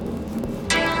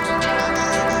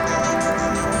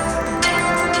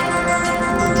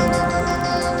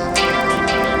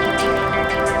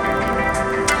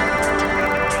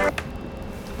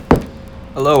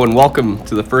Hello and welcome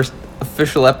to the first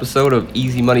official episode of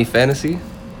Easy Money Fantasy.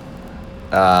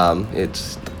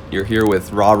 You're here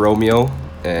with Raw Romeo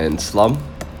and Slum.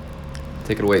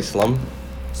 Take it away, Slum.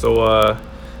 So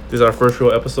this is our first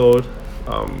real episode,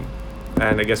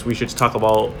 and I guess we should just talk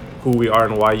about who we are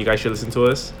and why you guys should listen to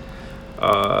us.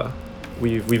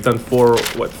 We've done four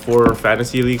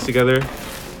fantasy leagues together,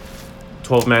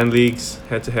 12-man leagues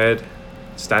head to head,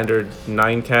 standard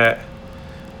 9-cat,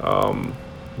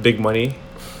 big money,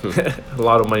 a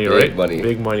lot of money, right?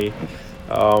 Big money,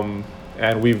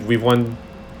 and we've won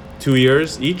 2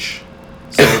 years each,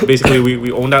 so basically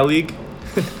we own that league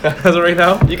as of right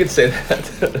now. You could say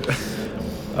that.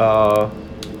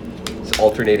 It's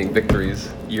alternating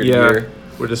victories year to year.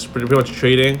 We're just pretty much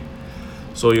trading.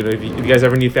 So if you guys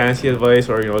ever need fantasy advice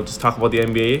or just talk about the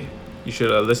NBA, you should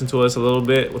listen to us a little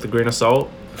bit with a grain of salt.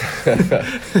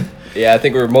 Yeah, I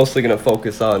think we're mostly gonna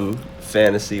focus on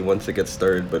fantasy once it gets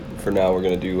started, but for now we're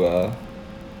gonna do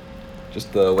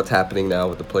just what's happening now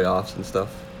with the playoffs and stuff.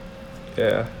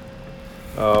 Yeah.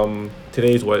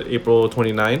 Today's April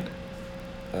 29?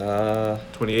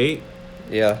 28?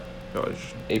 Yeah.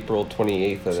 Gosh. April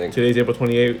 28th, I think. Today's April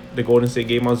 28th. The Golden State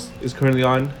game is currently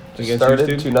on. Just started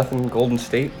 2-0 Golden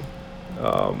State.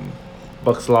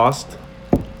 Bucks lost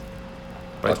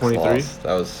by 23.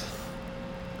 Lost.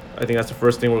 I think that's the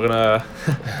first thing we're gonna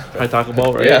try to talk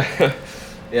about, right? Yeah.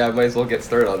 Yeah, I might as well get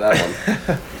started on that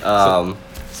one.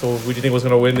 So who do you think was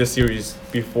gonna win this series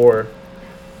before?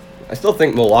 I still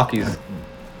think Milwaukee's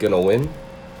gonna win.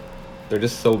 They're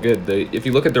just so good. If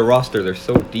you look at their roster, they're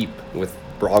so deep with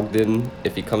Brogdon,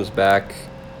 if he comes back,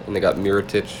 and they got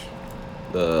Mirotic,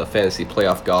 the fantasy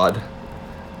playoff god.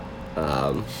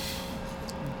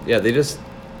 Yeah, they just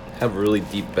have a really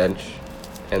deep bench,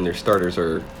 and their starters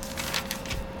are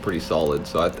pretty solid.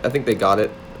 So I think they got it.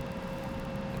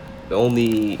 The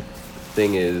only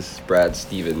thing is Brad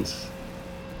Stevens.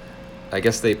 I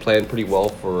guess they planned pretty well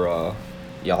for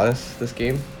Giannis this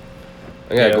game.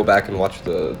 I gotta go back and watch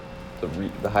the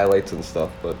highlights and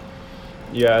stuff, but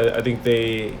yeah, I think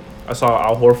I saw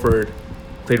Al Horford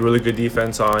played really good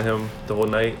defense on him the whole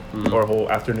night or whole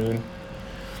afternoon.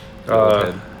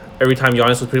 Every time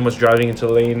Giannis was pretty much driving into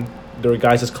the lane, there were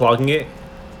guys just clogging it.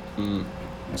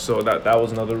 So that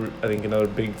was another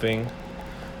big thing.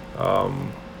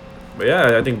 But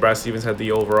yeah, I think Brad Stevens had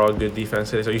the overall good defense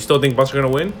today. So you still think Bucks are gonna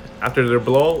win after their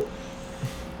blowout?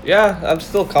 Yeah, I'm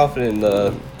still confident in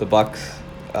the Bucks.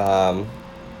 You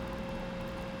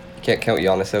can't count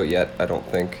Giannis out yet, I don't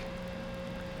think.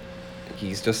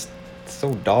 He's just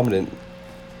so dominant.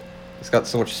 He's got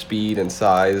so much speed and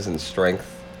size and strength.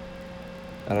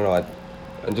 I don't know.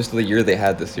 And just the year they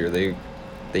had this year, they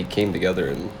came together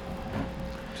and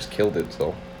just killed it.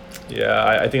 So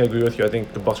yeah, I think I agree with you. I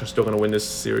think the Bucks are still going to win this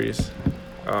series.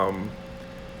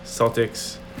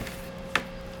 Celtics,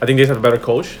 I think they just have a better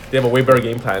coach. They have a way better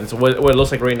game plan. So what it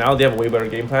looks like right now, they have a way better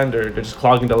game plan. They're just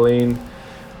clogging the lane,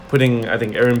 putting, I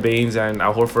think, Aaron Baines and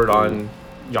Al Horford on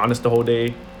Giannis the whole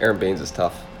day. Aaron Baines is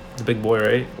tough. He's a big boy,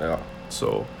 right? Yeah.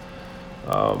 So,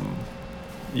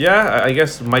 yeah, I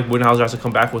guess Mike Budenholzer has to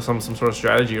come back with some sort of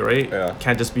strategy, right? Yeah.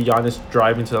 Can't just be Giannis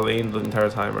driving to the lane the entire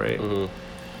time, right? Mm-hmm.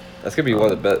 That's gonna be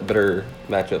one of the better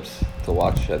matchups to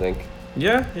watch, I think.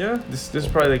 Yeah. This is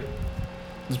probably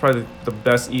the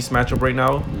best East matchup right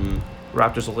now.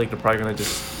 Raptors look like they're probably gonna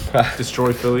just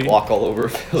destroy Philly. Walk all over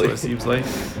Philly. That's what it seems like.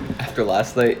 After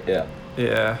last night, yeah.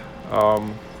 Yeah.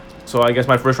 So I guess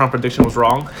my first round prediction was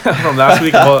wrong from last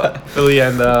week about Philly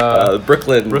and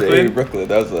Brooklyn. Brooklyn.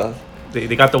 That was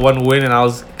They got the one win, and I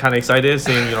was kind of excited,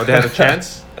 saying they had a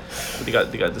chance. But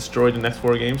they got destroyed the next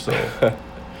 4 games. So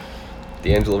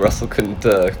D'Angelo Russell couldn't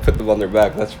put them on their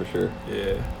back. That's for sure.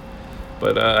 Yeah,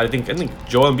 but I think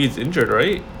Joel Embiid's injured,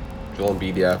 right? Joel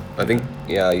Embiid, yeah. I think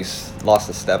he's lost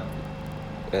a step,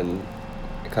 and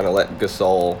kind of let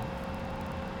Gasol's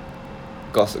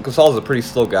a pretty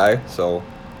slow guy, so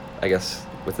I guess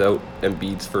without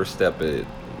Embiid's first step, it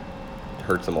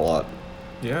hurts him a lot.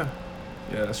 Yeah,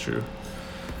 that's true.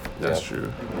 That's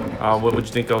true. What would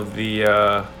you think of the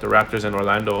Raptors in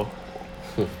Orlando?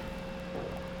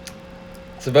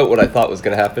 It's about what I thought was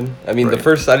going to happen. I mean, I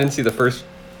didn't see the first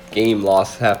game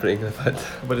loss happening,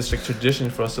 but it's like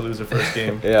tradition for us to lose the first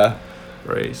game. Yeah.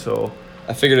 Right. So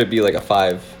I figured it'd be like a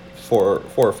 4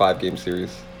 or 5 game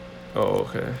series. Oh,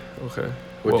 okay.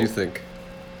 What do you think?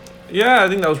 Yeah, I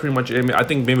think that was pretty much it. I mean, I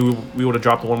think maybe we would have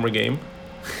dropped one more game.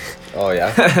 Oh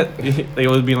yeah. It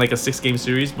would have been like a 6-game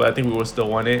series, but I think we would have still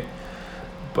won it.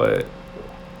 But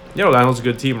Orlando's a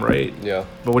good team, right? Yeah.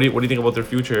 But what do you think about their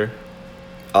future?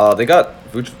 They got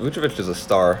Vucevic is a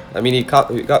star. I mean, he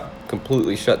got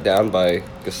completely shut down by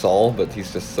Gasol, but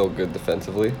he's just so good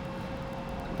defensively.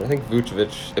 I think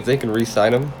Vucevic, if they can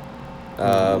re-sign him,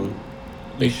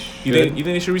 they You should. think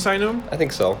they should resign him? I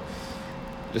think so.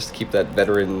 Just to keep that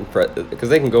veteran, because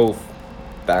they can go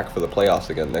back for the playoffs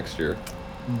again next year.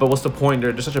 But what's the point?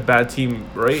 They're just such a bad team,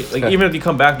 right? Like even if they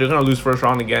come back, they're gonna lose first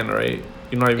round again, right?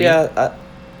 You know what I mean? Yeah,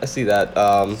 I see that.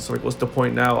 So like, what's the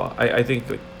point now? I think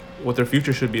like what their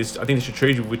future should be is I think they should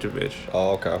trade Vucevic,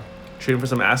 Oh, okay. trade him for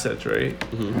some assets, right?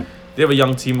 Hmm. They have a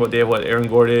young team. They have Aaron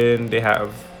Gordon. They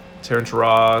have Terrence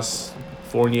Ross,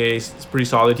 Fournier. It's pretty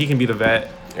solid. He can be the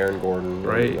vet. Aaron Gordon.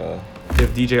 Right. And, They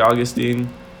have DJ Augustine.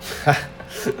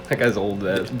 that guy's old,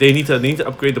 man. They need to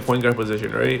upgrade the point guard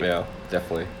position, right? Yeah,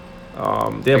 definitely.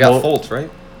 They They have got both. Fultz, right?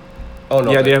 Oh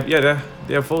no. Yeah, they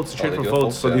have Fultz. Trade they for do Fultz.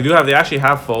 have Fultz, So yeah. they actually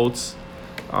have Fultz.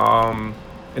 And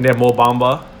they have Mo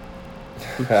Bamba.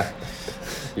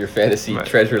 Your fantasy My-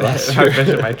 treasure last I year.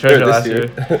 mentioned my Or treasure this last year.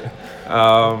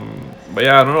 But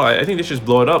yeah, I don't know. I think they should just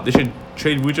blow it up. They should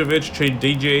trade Vucevic, trade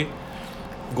DJ,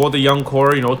 go with the young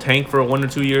core, tank for 1 or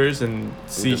 2 years and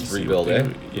see. just rebuild, what they eh?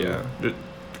 do. Yeah.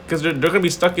 Because they're going to be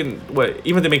stuck in,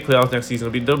 even if they make playoffs next season,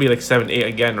 they'll be like 7-8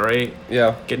 again, right?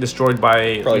 Yeah, Get destroyed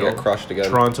by probably get crushed again.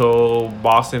 Toronto,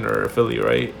 Boston, or Philly,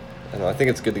 right? I don't know, I think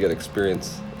it's good to get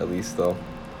experience at least though.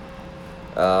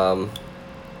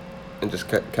 And just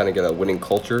kind of get a winning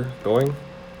culture going,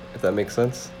 if that makes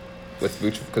sense. With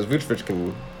Vucevic, because Vucevic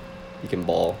can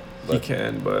ball, He but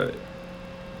can, but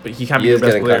he can't he be your is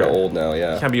best getting player. kind of old now. He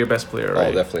Yeah. can't be your best player, right?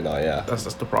 Oh, definitely not. Yeah. That's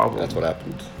the problem. That's what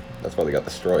happened. That's why they got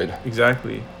destroyed.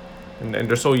 Exactly. And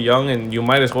they're so young, and you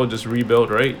might as well just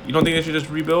rebuild, right? You don't think they should just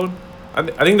rebuild? I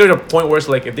think they're at a point where it's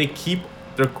like if they keep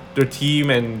their team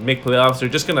and make playoffs, they're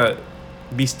just gonna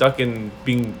be stuck in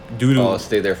being doo-doo. Oh,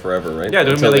 stay there forever, right? Yeah,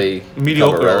 they're Until gonna be, like, they become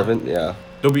mediocre. irrelevant. Yeah.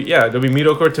 They'll be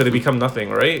mediocre till they become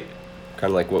nothing, right? Kind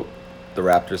of like what the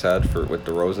Raptors had with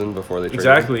DeRozan before they traded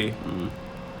him. Exactly.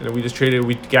 And then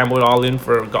we gambled all in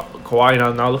for Kawhi,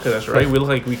 and now look at us, right? We look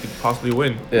like we could possibly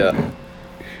win. Yeah.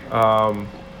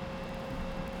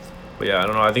 But yeah, I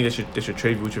don't know. I think they should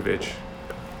trade Vucevic.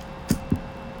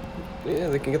 Yeah,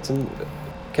 they can get some.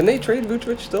 Can they trade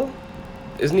Vucevic still?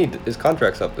 His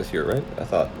contract's up this year, right? I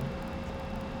thought.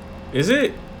 Is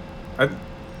it? I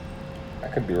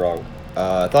could be wrong.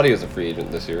 I thought he was a free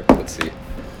agent this year. Let's see.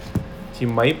 He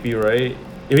might be, right?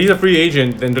 If he's a free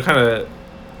agent, then they're kind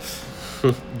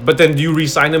of. But then do you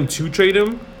re-sign him to trade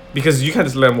him? Because you can't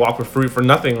just let him walk for free for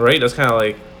nothing, right? That's kind of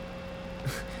like.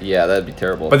 Yeah, that'd be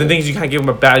terrible. But the thing is, you can't give him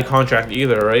a bad contract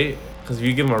either, right? Because if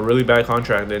you give him a really bad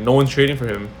contract, then no one's trading for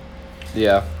him.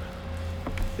 Yeah.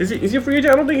 Is he a free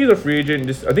agent? I don't think he's a free agent.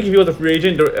 I think if he was a free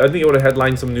agent, I think it would have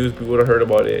headlined some news. People would have heard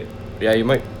about it. Yeah, you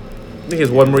might. I think he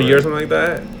has one more year or something like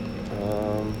that,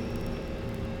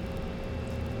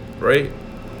 right?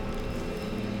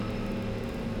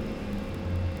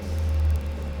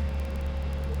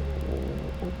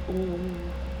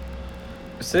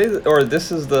 Or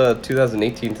this is the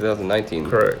 2018-2019.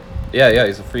 Correct. Yeah,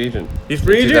 he's a free agent. He's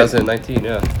free agent? 2019,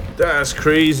 yeah. That's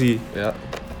crazy. Yeah.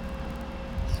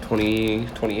 28.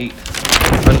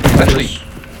 Actually,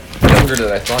 younger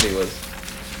than I thought he was.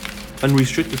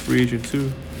 Unrestricted free agent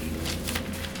too.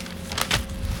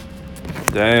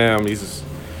 Damn, he's.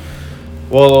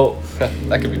 Well,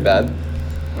 That could be bad.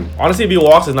 honestly, if he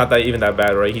walks, it's not that even that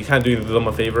bad, right? He's kind of doing them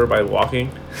a favor by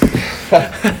walking.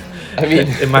 I mean,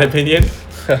 In my opinion.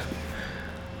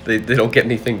 they don't get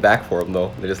anything back for him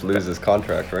though. They just lose his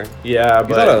contract, right? Yeah,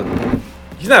 He's but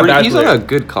he's not a bad he's player. on a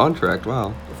good contract.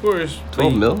 Wow. Of course.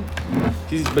 12 mil?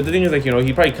 But the thing is, like,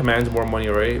 he probably commands more money,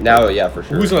 right? Now, yeah, for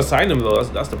sure. Who's gonna sign him though?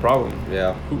 That's the problem.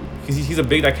 Yeah. Because he's a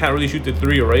big that can't really shoot the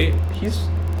three, right? He's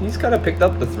kind of picked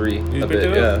up the three He's a picked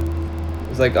bit. it up? Yeah.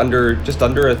 It's like just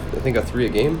under I think a 3 a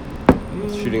game.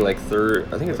 It's shooting like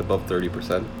I think it's above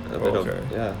 30%. Okay.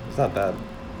 Yeah, it's not bad.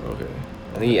 Okay.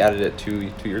 I think he added it two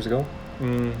years ago.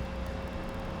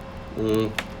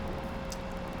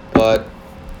 But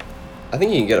I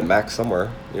think you can get a max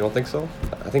somewhere. You don't think so?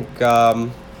 I think.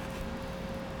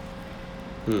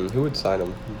 Who would sign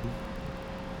him?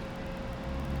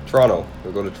 Toronto.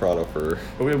 We'll go to Toronto for.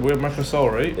 But we have Marc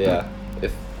Gasol, right? Yeah,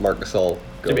 if Marc Gasol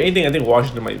goes. If anything, I think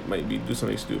Washington might do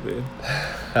something stupid.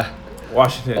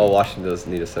 Washington. Oh, Washington does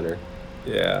need a center.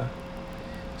 Yeah.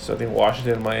 So I think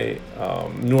Washington might.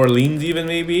 New Orleans even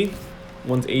maybe.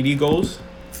 Once 80 goes.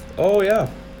 Oh yeah.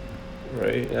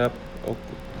 Right. Yep. Oh.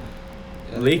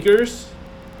 Yeah. Lakers.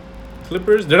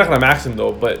 Clippers. They're not gonna max him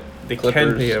though, but they can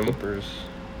pay him. Clippers.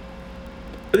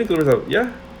 I think Clippers have,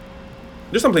 yeah.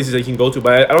 There's some places that he can go to,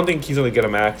 but I don't think he's gonna get a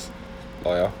max.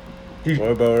 Oh yeah.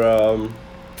 What about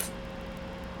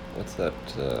what's that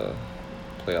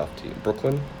playoff team?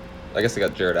 Brooklyn. I guess they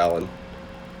got Jared Allen.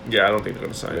 Yeah, I don't think they're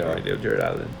gonna sign him. Yeah. Right? They have Jared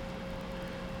Allen.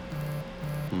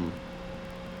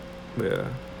 Yeah.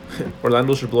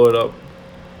 Orlando should blow it up.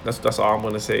 That's all I'm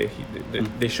gonna say.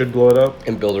 They should blow it up.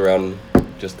 And build around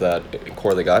just that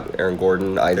core they got. Aaron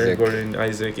Gordon, Isaac. Aaron Gordon,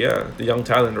 Isaac, yeah, the young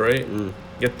talent, right? Mm.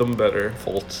 Get them better.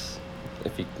 Fultz,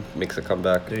 if he makes a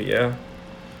comeback. Yeah.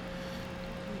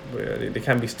 But yeah, they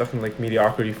can't be stuck in like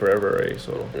mediocrity forever, right?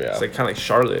 So Yeah. it's like kind of like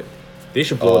Charlotte. They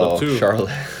should blow it up too. Charlotte.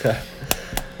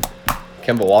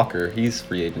 Kemba Walker, he's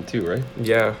free agent too, right?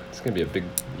 Yeah. It's gonna be a big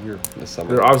year this summer.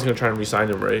 They're obviously gonna try and re-sign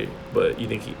him, right? But you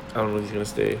think I don't know if he's gonna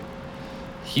stay.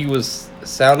 He was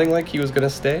sounding like he was gonna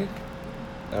stay.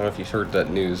 I don't know if you heard that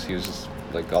news. He was just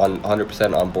like on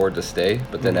 100% on board to stay,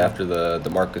 but then Mhm. after the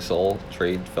Marc Gasol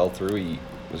trade fell through, he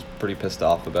was pretty pissed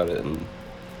off about it, and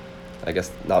I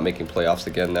guess not making playoffs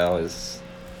again now is.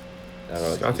 I It's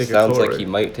don't know. gotta It take a sounds toll, like right? he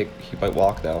might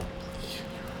walk now.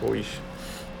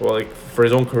 Well, like for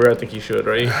his own career, I think he should,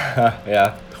 right?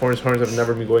 Yeah, Hornets have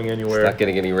never been going he's anywhere. not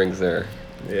getting any rings there.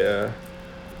 Yeah.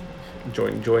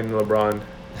 Join LeBron.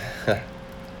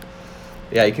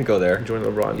 Yeah, he can go there. Join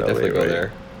LeBron. He in definitely LA, go right?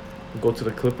 there. Go to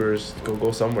the Clippers.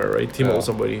 Go somewhere, right? Team up Yeah. with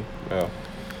somebody. Yeah.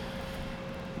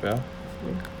 Yeah.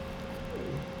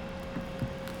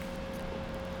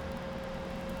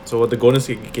 So what the Golden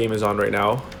State game is on right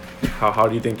now? How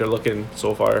do you think they're looking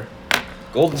so far?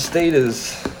 Golden State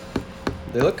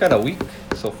they look kind of weak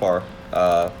so far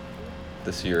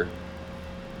this year.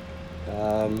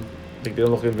 Like they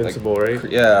don't look invincible, right?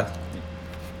 Yeah.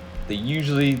 They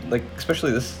usually, like,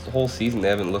 especially this whole season, they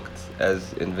haven't looked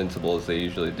as invincible as they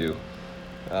usually do.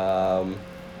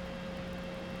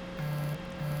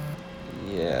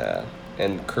 Yeah.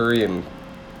 And Curry and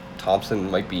Thompson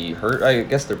might be hurt. I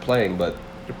guess they're playing, but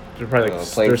They're probably you know, like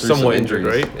playing they're through some somewhat injured,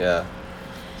 injuries. right? Yeah.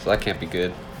 So that can't be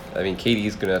good. I mean,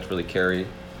 KD's going to have to really carry.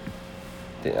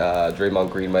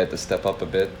 Draymond Green might have to step up a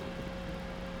bit.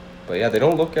 But yeah, they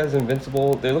don't look as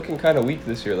invincible. They're looking kind of weak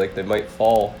this year. Like they might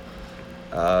fall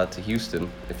to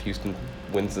Houston. If Houston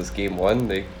wins this game one,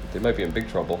 they might be in big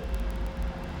trouble.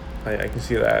 I can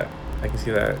see that. I can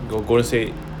see that. Golden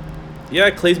State. Yeah,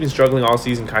 Clay's been struggling all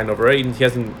season, kind of, right? And he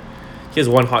has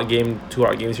one hot game, 2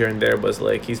 hot games here and there, but it's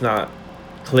like he's not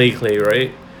Clay,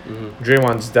 right? Mm-hmm.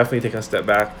 Draymond's definitely taking a step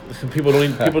back. People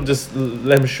just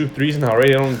let him shoot threes now, right?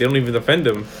 They don't even defend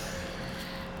him.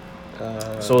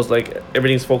 So it's like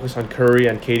everything's focused on Curry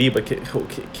and KD, but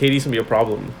KD's gonna be a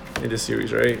problem in this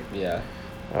series, right? Yeah.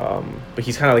 But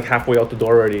he's kind of like halfway out the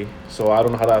door already, so I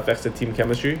don't know how that affects the team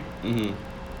chemistry.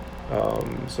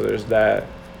 Mm-hmm. So there's that,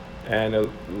 and it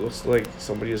looks like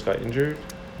somebody just got injured.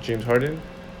 James Harden.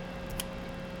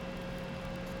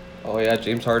 Oh yeah,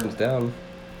 James Harden's down.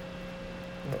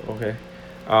 Okay.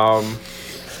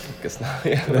 Guess not.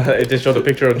 Yeah. It just showed a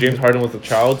picture of James Harden with a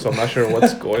child, so I'm not sure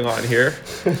what's going on here.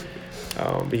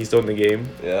 But he's still in the game.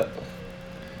 Yeah.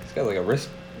 He's got like a wrist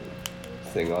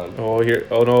thing on. Oh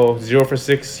no, 0 for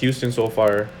 6 Houston so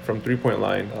far from 3-point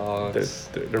line. Oh,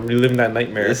 They're reliving that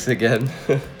nightmare. this again.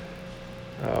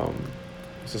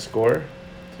 What's the score?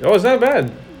 Oh, it's not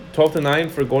bad. 12-9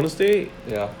 for Golden State.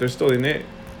 Yeah. They're still in it.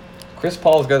 Chris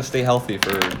Paul's got to stay healthy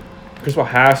for Chris Paul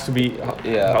has to be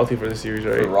Yeah. healthy for the series,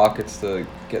 the right? Rockets to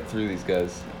get through these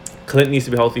guys. Clint needs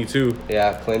to be healthy too.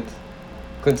 Yeah,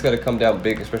 Clint's got to come down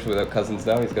big, especially without Cousins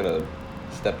now. He's got to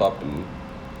step up and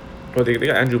But they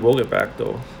got Andrew Bogut back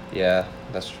though. yeah,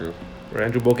 that's true. Where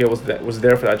Andrew Bogut was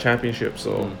there for that championship,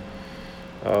 so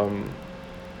Mhm.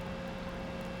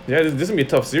 yeah, this is gonna be a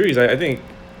tough series. I think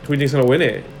who do you think's gonna win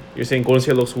it? You're saying Golden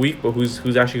State looks weak, but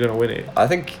who's actually gonna win it? I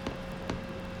think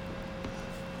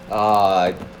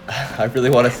I really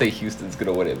want to say Houston's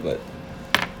gonna win it, but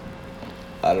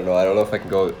I don't know. I don't know if I can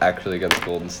go actually against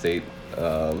Golden State.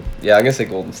 Yeah, I'm gonna say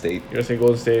Golden State. You're saying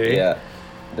Golden State? Yeah,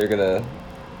 they're gonna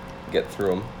get through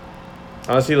them.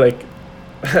 Honestly, like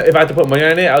if I had to put money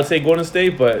on it, I would say Golden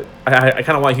State, but I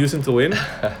kind of want Houston to win.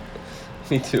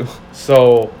 Me too.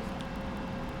 So,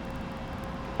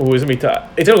 it's gonna be tough.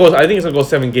 It's gonna go. I think it's gonna go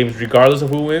 7 games, regardless of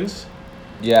who wins.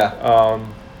 Yeah,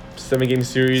 7-game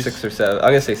series. 6 or 7. I'm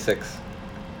gonna say 6.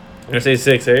 I'm gonna say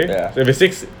 6, eh? Yeah. So if it's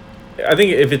 6, I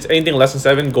think if it's anything less than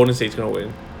 7, Golden State's gonna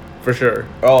win, for sure.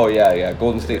 Oh yeah.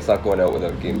 Golden State's not going out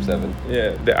without Game 7.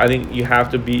 Yeah, I think you have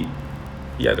to beat.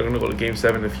 Yeah, they're gonna go to Game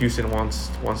 7 if Houston wants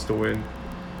to win.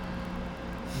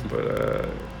 But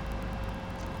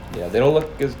Yeah, they don't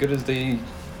look as good as they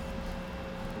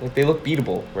look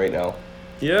beatable right now.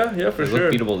 yeah, for They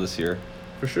sure, look beatable this year.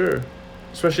 for sure.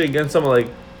 Especially against some of like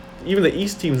even the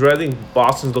East teams, right? I think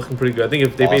Boston's looking pretty good. I think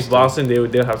if they face Boston,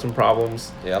 they'll have some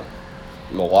problems. Yep.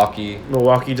 Milwaukee.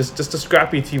 Just the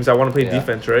scrappy teams that want to play Yeah.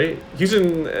 defense, right?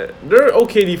 Houston, they're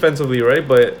okay defensively, right?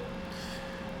 But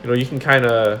you can kind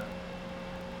of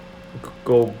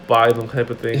go by them type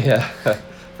of thing. Yeah,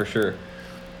 for sure.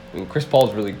 I mean, Chris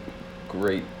Paul's really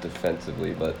great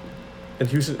defensively, but And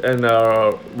Houston and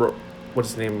what's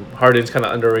his name? Harden's kind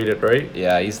of underrated, right?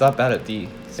 yeah, he's not bad at D.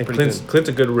 He's And pretty Clint's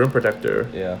a good rim protector.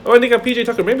 good. Yeah. Oh, and they got PJ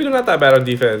Tucker. Maybe they're not that bad on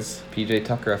defense. PJ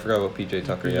Tucker, I forgot about PJ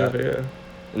Tucker, yeah. Yeah.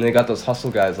 And they got those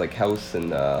hustle guys like House and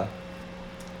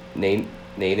Nene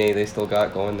they still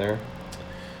got going there.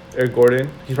 Eric Gordon.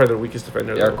 He's probably the weakest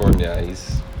defender. Eric though. Gordon, yeah,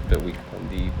 he's a bit weak on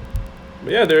D.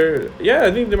 But yeah,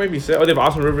 I think they might be set. Oh, they have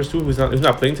Austin Rivers too, who's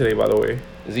not playing today, by the way.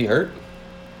 Is he hurt?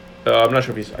 I'm not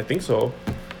sure if I think so.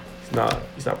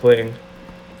 He's not playing.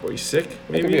 Or he's sick, It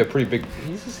could maybe. be a pretty big.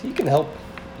 He can help.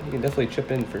 He can definitely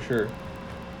chip in for sure.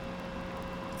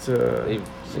 It's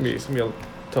gonna be a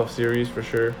tough series for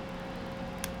sure.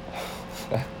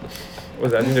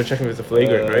 Was that? I think they're checking if it's a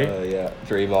flagrant, right? Yeah.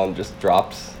 Draymond just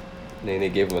drops.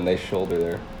 Nene gave him a nice shoulder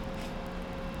there.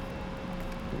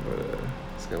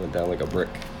 This guy went down like a brick.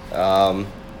 I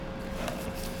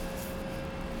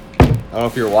don't know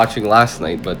if you were watching last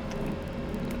night, but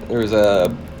there was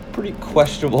a pretty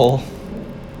questionable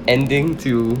ending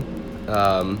to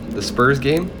the Spurs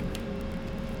game.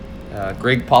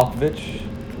 Greg Popovich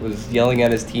was yelling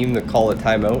at his team to call a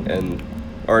timeout,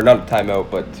 or not a timeout,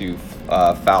 but to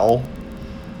foul.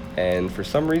 And for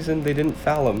some reason, they didn't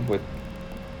foul him with,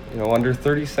 under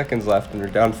 30 seconds left, and they're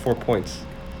down 4 points.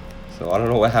 So I don't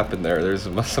know what happened there. There's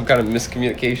some kind of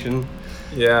miscommunication.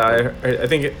 Yeah, I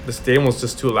think the stadium was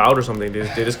just too loud or something.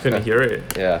 They just couldn't hear it,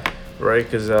 Yeah. right?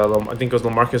 Because I think it was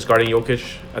LaMarcus guarding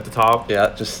Jokic at the top.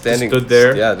 Yeah, just standing. stood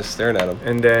there. Yeah, just staring at him.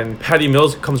 And then Patty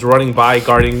Mills comes running by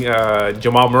guarding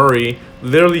Jamal Murray,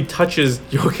 literally touches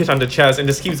Jokic on the chest and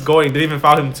just keeps going. Didn't even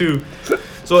foul him too.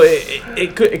 So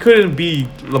it couldn't be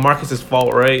LaMarcus's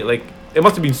fault, right? Like, it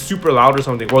must have been super loud or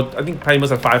something. Well, I think Patty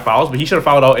Mills had 5 fouls, but he should have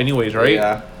fouled out anyways, right?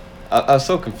 Yeah. I was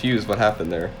so confused what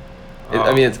happened there.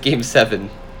 I mean, it's game 7.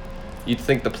 You'd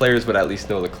think the players would at least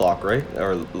know the clock, right?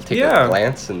 Or take a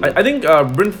glance. And I think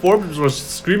Bryn Forbes was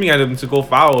screaming at him to go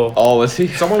foul. Oh, was he?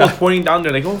 Someone was pointing down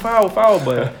there like, go foul,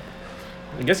 but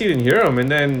I guess he didn't hear him. And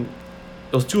then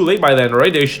it was too late by then,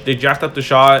 right? They jacked up the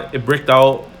shot, it bricked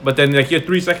out, but then like you had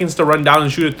 3 seconds to run down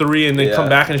and shoot a 3, and then come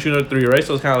back and shoot a 3, right?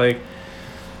 So it's kind of like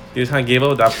they just kind of gave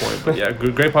up at that point. But yeah,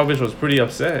 Greg Popovich was pretty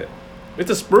upset. It's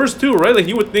the Spurs too, right? Like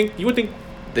you would think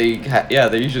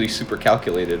they're usually super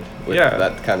calculated with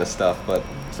that kind of stuff, but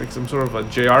it's like some sort of a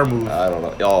JR move. I don't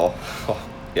know. Oh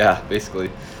yeah, basically.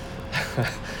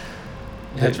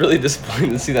 Yeah, it's really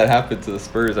disappointing to see that happen to the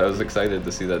Spurs. I was excited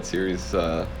to see that series.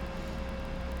 I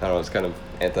don't know, it's kind of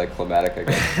anticlimactic,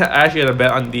 I guess. I actually had a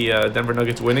bet on the Denver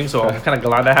Nuggets winning, so I'm kind of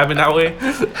glad that happened that way.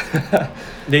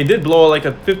 They did blow like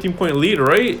a 15-point lead,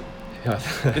 right? Yeah.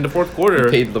 In the fourth quarter.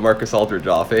 Paid LaMarcus Aldridge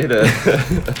off, eh?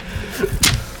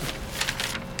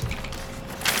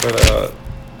 But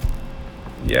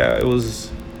yeah, it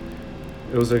was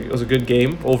a good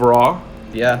game overall.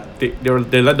 Yeah. They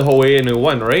led the whole way and they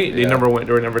won, right? They Yeah. never went.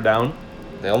 They were never down.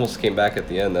 They almost came back at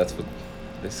the end. That's what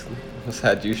this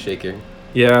had you shaking.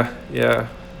 Yeah.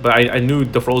 But I knew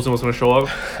DeFrozen was gonna show up.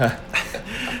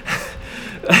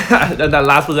 that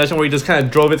last possession where he just kind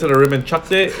of drove it to the rim and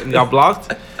chucked it and got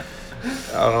blocked.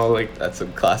 I don't know, like That's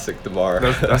some classic DeMar.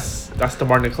 that's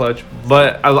DeMar in the clutch.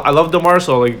 But I love DeMar,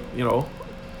 so like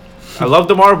I love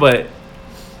DeMar, but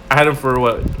I had him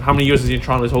for how many years is he in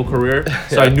Toronto? His whole career,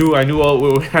 so Yeah. I knew what we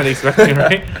were kind of expecting,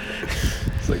 right?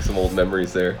 It's like some old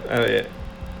memories there. Yeah.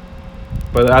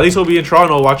 But at least he'll be in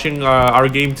Toronto watching our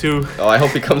game too. Oh, I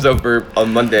hope he comes over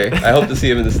on Monday. I hope to see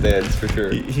him in the stands for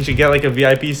sure. He should get like a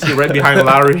VIP seat right behind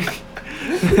Lowry.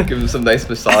 Give him some nice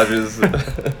massages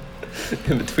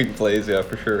in between plays, yeah,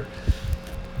 for sure.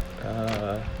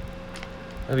 That'd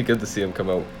be good to see him come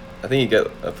out. I think he'd get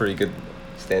a pretty good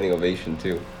standing ovation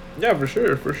too. Yeah, for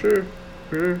sure.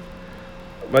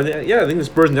 But yeah, I think the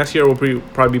Spurs next year will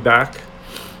probably be back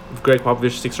if Greg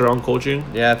Popovich sticks around coaching.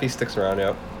 Yeah, if he sticks around,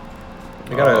 yeah.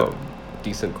 They got a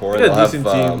decent core. they got a They'll decent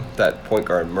have team. that point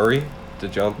guard Murray,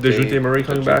 DeJounte Murray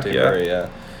coming back, yeah. Murray, yeah.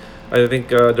 I think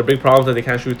the big problem is that they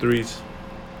can't shoot threes.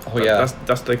 Oh yeah,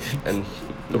 That's like and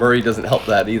Murray doesn't help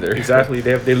that either. exactly.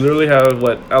 They literally have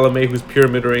LMA who's pure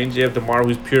mid range. They have DeMar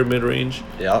who's pure mid range.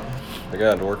 Yeah, they're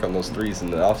gonna have to work on those threes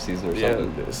in the off season or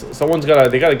something. Yeah,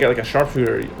 they gotta get like a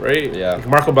sharpshooter, right? Yeah. Like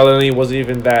Marco Bellini wasn't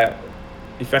even that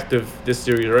effective this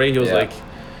series, right? He was like,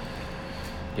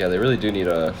 Yeah, they really do need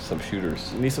some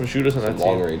shooters, you need some shooters on some that team.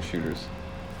 long range shooters.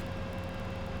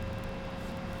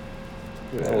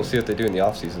 Yeah. Well, we'll see what they do in the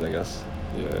off season, I guess.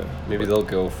 Yeah. Maybe they'll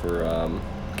go for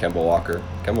Kemba Walker.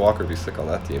 Kemba Walker would be sick on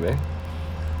that team, eh?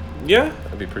 Yeah.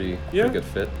 That'd be pretty Yeah. good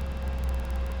fit.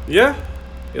 Yeah.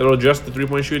 It'll adjust the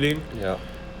 3-point shooting. Yeah.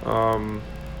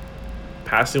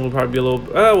 passing will probably be a little.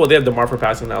 Well, they have DeMar for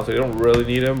passing now, so they don't really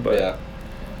need him. But yeah,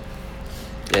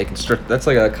 he can stretch. That's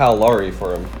like a Kyle Lowry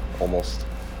for him, almost.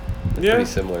 yeah, Pretty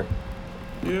similar.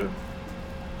 yeah.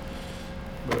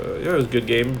 Yeah, it was a good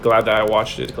game. Glad that I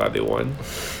watched it. Glad they won.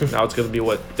 Now it's gonna be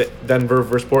what Denver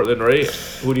versus Portland, right?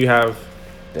 Who do you have?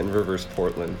 Denver versus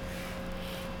Portland.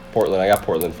 Portland, I got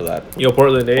Portland for that. Yo,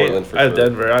 Portland, eh? Portland for I have sure.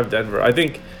 Denver. I have Denver. I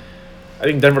think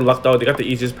Denver lucked out. They got the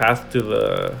easiest path to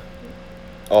the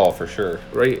Oh, for sure.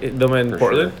 right. Them in For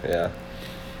Portland, sure. Yeah.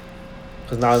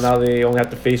 because now they only have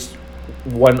to face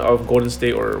one of Golden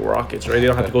State or Rockets, right? They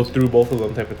don't have to go through both of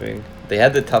them, type of thing. They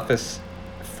had the toughest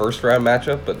first round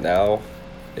matchup, but now,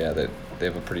 yeah, they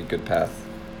have a pretty good path.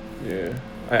 Yeah,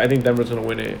 I think Denver's gonna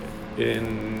win it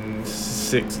in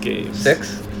 6 games.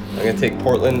 6. I'm gonna take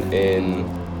Portland in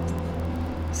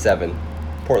 7.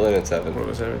 Portland in 7. What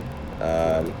was 7?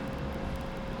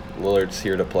 Lillard's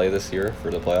here to play this year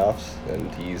for the playoffs, and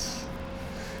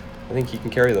I think he can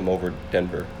carry them over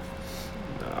Denver.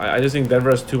 I just think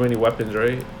Denver has too many weapons,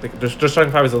 right? Like their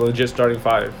starting 5 is a legit starting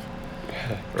 5.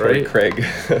 Torrey Right? Craig.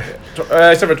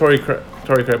 Except for Torrey Craig,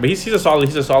 but he's a solid.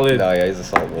 He's a solid. No, yeah, he's a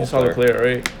solid He's role a solid player,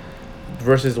 right?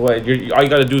 Versus what? All you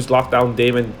gotta do is lock down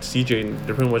Dame and CJ, and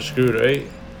they're pretty much screwed, right?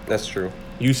 That's true.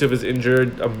 Yusuf is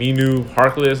injured. Aminu,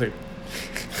 Harkless, like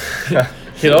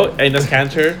you know, and that's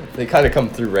Cantor. They kind of come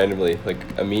through randomly. Like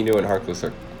Aminu and Harkless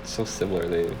are so similar.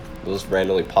 They'll just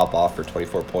randomly pop off for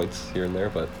 24 points here and there,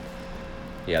 but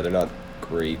yeah, they're not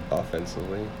great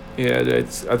offensively. Yeah, I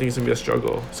think it's gonna be a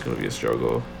struggle. It's gonna be a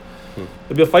struggle. Hmm.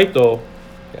 It'll be a fight though.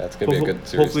 Yeah, it's gonna be a good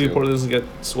series. Hopefully, too. Portland doesn't get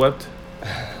swept.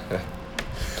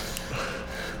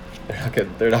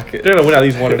 They're not good. They're gonna win at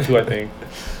least 1 or 2, I think.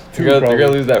 They're probably.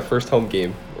 gonna lose that first home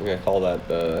game. We're gonna call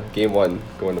that game 1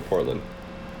 going to Portland.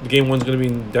 The game 1's gonna be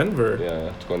in Denver. Yeah,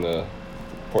 it's going to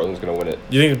Portland's gonna win it.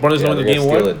 You think Portland's gonna win the they're game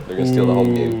gonna 1? steal it. They're gonna steal the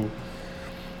home game. Ooh.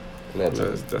 And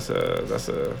That's a that's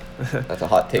a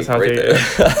hot take That's a hot right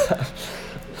take,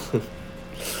 there.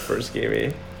 first game,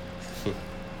 eh?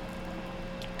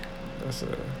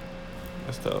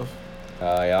 That's tough.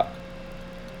 Yeah.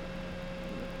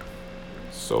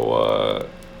 So,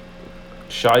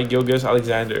 Shai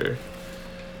Gilgeous-Alexander.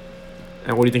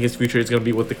 And what do you think his future is going to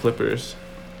be with the Clippers?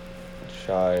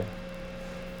 Shy.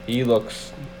 He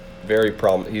looks very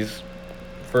He's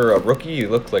for a rookie. He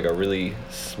looks like a really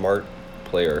smart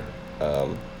player.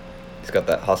 He's got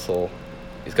that hustle.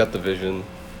 He's got the vision.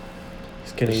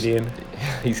 He's Canadian.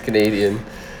 He's Canadian.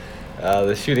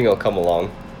 The shooting will come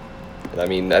along. And I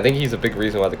mean, I think he's a big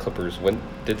reason why the Clippers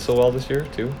did so well this year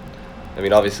too. I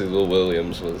mean, obviously Lou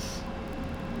Williams was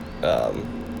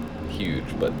huge,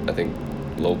 but I think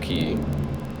low key,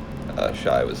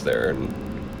 Shai was there, and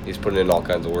he's putting in all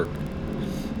kinds of work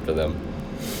for them.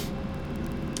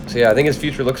 So yeah, I think his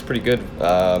future looks pretty good,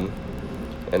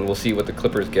 and we'll see what the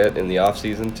Clippers get in the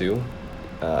offseason too.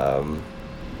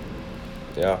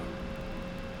 Yeah.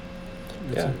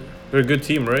 They're a good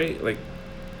team, right? Like,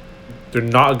 they're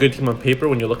not a good team on paper.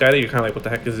 When you look at it, you're kind of like, what the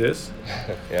heck is this?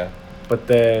 Yeah. But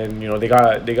then, they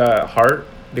got Hart,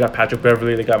 they got Patrick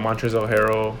Beverly, they got Montrezl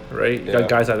Harrell, right? They got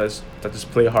guys that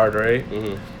just play hard, right?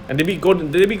 Mm-hmm. And they beat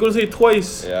Golden State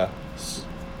twice. Yeah.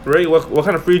 Right? What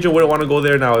kind of free agent wouldn't want to go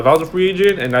there now? If I was a free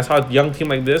agent and I saw a young team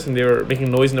like this and they were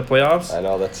making noise in the playoffs, I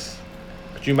know that's.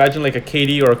 could you imagine like a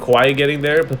KD or a Kawhi getting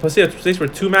there? But plus, they have space for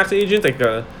 2 max agents, like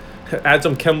add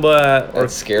some Kemba or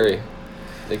That's scary.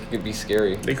 They could be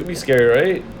scary. they could be scary,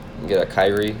 right? Get a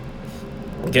Kyrie.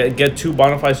 Get 2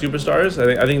 bona fide superstars.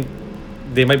 I think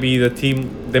they might be the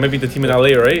team. They might be the team in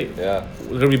LA, right? Yeah.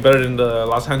 They're gonna be better than the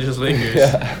Los Angeles Lakers.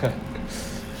 Yeah.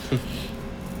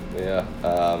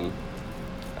 Yeah.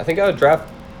 I think I would draft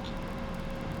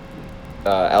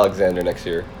Alexander next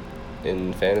year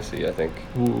in fantasy. I think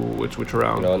Ooh, which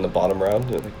round? in the bottom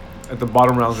round, At the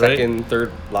bottom rounds, right? second,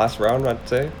 third, last round. I'd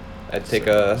say I'd take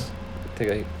a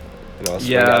swing at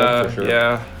Yeah, him for sure.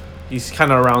 yeah. He's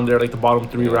kind of around there, like the bottom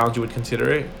 3 Yeah. rounds you would consider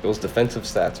it. Those defensive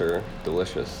stats are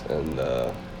delicious, and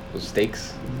those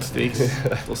stakes. Steaks.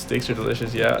 Those steaks are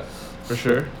delicious, yeah, for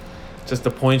sure. Just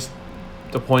the points,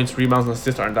 rebounds, and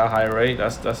assists aren't that high, right?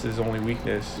 That's his only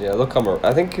weakness. Yeah, they'll come.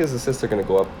 I think his assists are gonna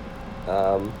go up,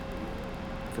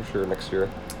 for sure next year.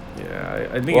 Yeah,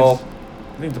 I think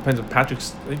it depends on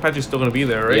Patrick's. I think Patrick's still gonna be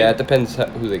there, right? Yeah, it depends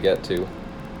who they get to. See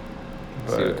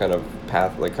But- what kind of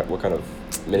path, like what kind of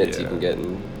minutes he Yeah. can get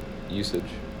in usage.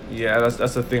 Yeah,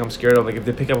 that's the thing I'm scared of. Like if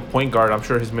they pick up a point guard, I'm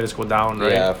sure his minutes go down,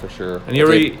 right? Yeah, for sure. And he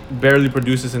already barely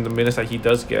produces in the minutes that he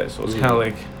does get, so it's kind of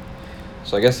like,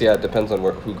 So I guess it depends on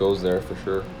who goes there for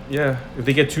sure. yeah, if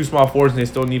they get 2 small forwards and they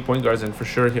still need point guards, then for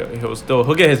sure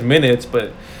he'll get his minutes,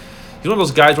 but he's one of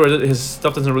those guys where his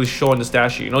stuff doesn't really show on the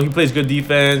stat sheet. You know, he plays good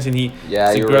defense and he's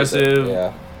you're aggressive. Right there.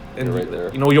 Yeah, and you're right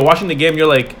there. You know, you're watching the game, you're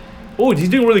like, oh, he's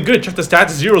doing really good. Check the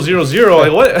stats, 0-0-0.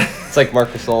 Like what? It's like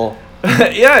Marcus Gasol.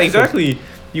 Yeah, exactly.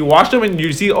 You watch him and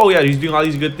you see, oh yeah, he's doing all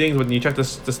these good things, but then you check the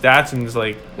stats and it's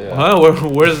like, huh?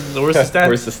 Where's the stats?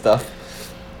 Where's the stuff?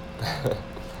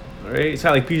 Right? It's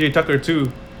kind of like PJ Tucker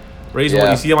too. Right? So Yeah.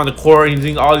 when you see him on the court and he's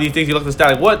doing all these things, you look at the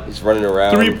stat like, what? He's running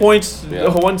around. 3 points, Yeah.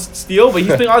 1 steal, but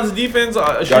he's doing all this defense,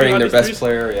 shooting guarding all their these best threes.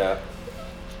 player. Yeah.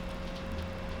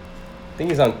 I think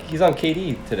he's on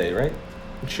KD today, right?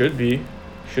 It should be.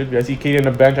 I see Katie on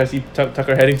the bench. I see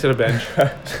Tucker heading to the bench.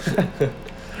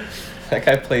 That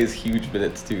guy plays huge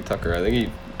minutes too, Tucker. I think he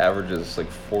averages like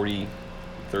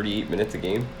 38 minutes a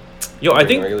game. Yo, I during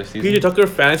think the regular season. PJ Tucker,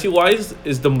 fantasy-wise,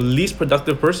 is the least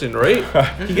productive person, right?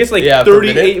 He gets like Yeah, per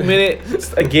 38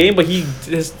 minutes a game, but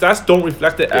his stats don't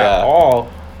reflect it at Yeah. all.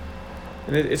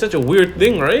 And it's such a weird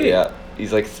thing, right? Yeah,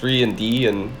 he's like 3 and D,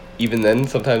 and even then,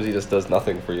 sometimes he just does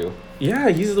nothing for you. Yeah,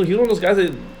 he's one of those guys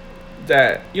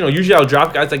that you know, usually I'll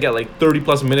draft guys that get like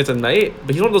 30+ minutes a night,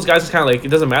 but he's one of those guys that's kind of like, it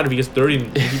doesn't matter if he gets 30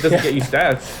 and he doesn't get you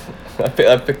stats.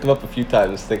 I picked him up a few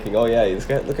times thinking, oh yeah, this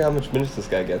guy, look how much minutes this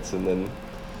guy gets, and then,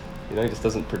 you know, he just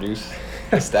doesn't produce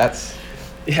the stats.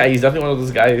 Yeah, he's definitely one of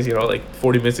those guys, you know, like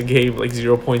 40 minutes a game, like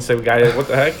 0 points type of guy. Like, what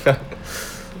the heck?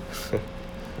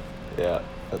 Yeah,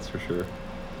 that's for sure.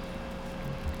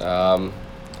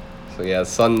 So yeah,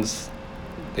 Suns,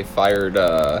 they fired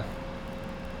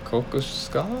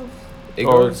Kokoskov?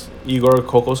 Igor? Igor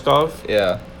Kokoskov.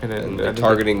 Yeah, And then they're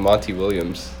targeting Monty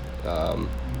Williams.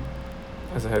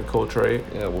 As a head coach, right?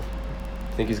 Yeah, well,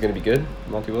 you think he's going to be good,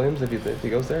 Monty Williams, if he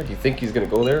goes there? Do you think he's going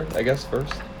to go there, I guess,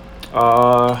 first?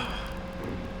 I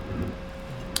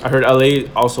heard LA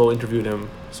also interviewed him,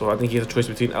 so I think he has a choice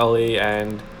between LA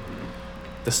and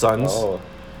the Suns. Oh,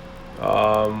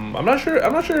 I'm not sure.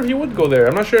 I'm not sure if he would go there.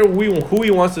 I'm not sure who he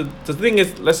wants to. The thing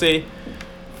is, let's say,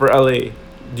 for LA,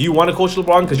 do you want to coach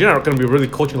LeBron? Because you're not going to be really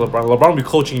coaching LeBron. LeBron will be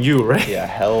coaching you, right? yeah,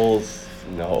 hell's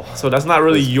no. So that's not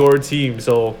really your team.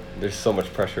 So There's so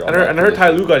much pressure on and I heard Ty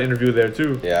Lue got interviewed there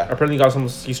too. Yeah. Apparently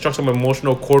he struck some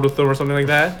emotional chord with them or something like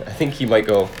that. I think he might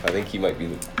go. I think he might be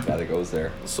the guy that goes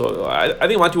there. So I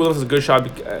think Monty Williams is a good shot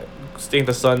staying at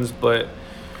the Suns, but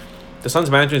the Suns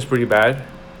management is pretty bad,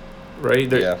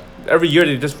 right? Yeah. Every year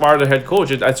they just fire their head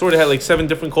coach. I sort of had like 7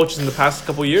 different coaches in the past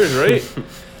couple years, right?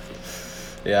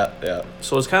 Yeah.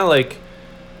 So it's kind of like,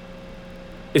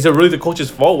 is it really the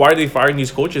coach's fault? Why are they firing these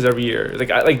coaches every year?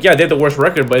 Yeah, they have the worst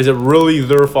record, but is it really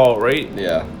their fault, right?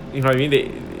 Yeah. You know what I mean?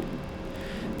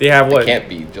 They have what? It can't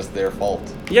be just their fault.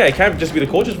 Yeah, it can't just be the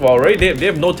coach's fault, right? They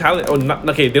have no talent. Oh, not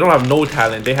okay. They don't have no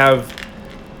talent. They have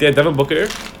Devin Booker,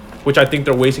 which I think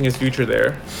they're wasting his future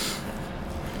there.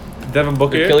 Devin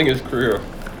Booker, They're killing his career.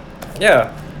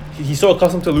 yeah, he's so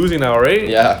accustomed to losing now, right?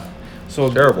 Yeah. So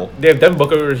Terrible. They have Devin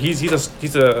Booker. He's a star.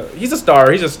 He's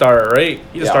a star, right?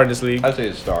 He's a star in this league. I'd say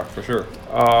he's a star for sure.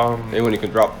 Um, Maybe when he can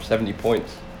drop 70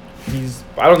 points.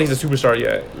 I don't think he's a superstar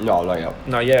yet. No, not yet.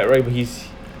 Not yet, right? But he's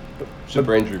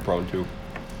Super injury prone too.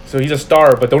 so he's a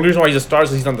star. But the only reason why he's a star is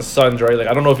because he's on the Suns, right? Like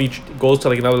I don't know if he goes to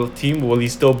like another team, will he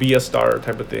still be a star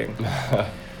type of thing?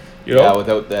 You know? Yeah,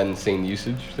 without the insane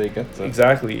usage they get. So.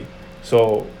 Exactly.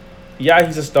 So, yeah,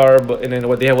 he's a star. But and then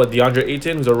they have DeAndre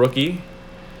Ayton, who's a rookie.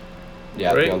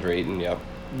 Yeah, Right? DeAndre Ayton, yeah.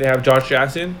 They have Josh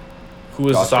Jackson, who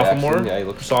is Josh a sophomore. Jackson, yeah, he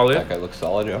looks solid. That guy looks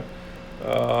solid, yeah.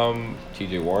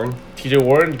 TJ Warren. TJ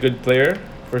Warren, good player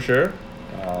for sure.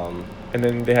 Um, And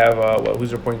then they have who's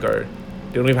their point guard?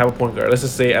 They don't even have a point guard. Let's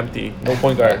just say empty, no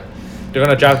point guard. They're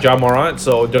gonna draft Ja Morant,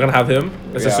 so they're gonna have him.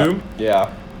 Let's assume.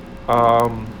 Yeah.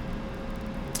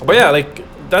 But yeah, like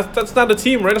that's not a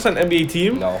team, right? That's not an NBA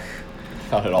team. No,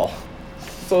 not at all.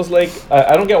 So it's like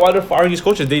I don't get why they're firing these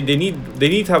coaches. They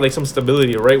need to have like some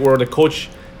stability, right? Where the coach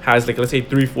has like, let's say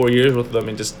 3-4 years with them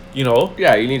and just, you know.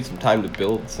 Yeah, you need some time to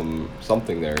build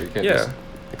something there. You can't just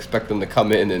expect them to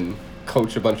come in and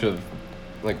coach a bunch of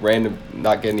like random,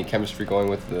 not get any chemistry going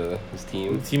with his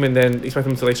team. And then expect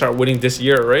them to like start winning this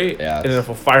year, right? Yeah. And then if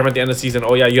we'll fire him at the end of the season,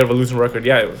 oh yeah, you have a losing record.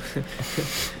 Yeah.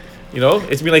 You know,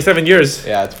 it's been like 7 years.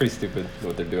 Yeah, it's pretty stupid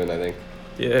what they're doing, I think.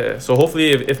 Yeah. So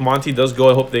hopefully if Monty does go,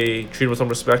 I hope they treat him with some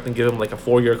respect and give him like a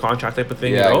 4-year contract type of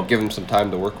thing, Yeah, you know? give him some time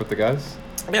to work with the guys.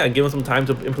 Yeah, give him some time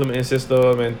to implement his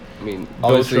system and I mean,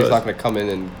 obviously he's trust. not going to come in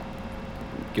and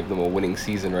give them a winning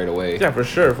season right away. yeah, for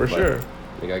sure.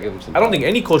 You got to give him some I don't time. think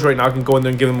any coach right now can go in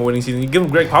there and give him a winning season. You give him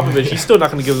Greg Popovich, he's still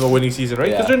not going to give him a winning season, right?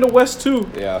 Because Yeah. they're in the West too.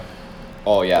 Yeah.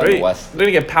 Oh, yeah, Right? the West. They're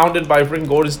going to get pounded by freaking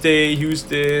Golden State,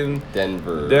 Houston,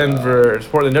 Denver.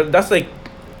 Portland. That's like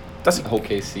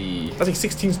OKC.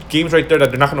 16 games right there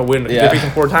that they're not going to win. Yeah. They beat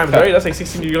them 4 times, right? That's like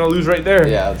 16 you're going to lose right there.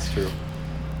 Yeah, that's true.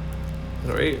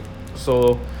 right?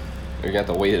 So You're gonna have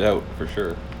to wait it out for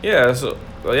sure. yeah,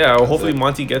 hopefully it.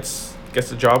 Monty gets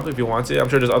the job if he wants it. I'm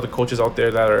sure there's other coaches out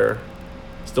there that are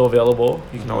still available.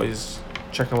 You can Mhm. always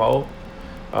check them out.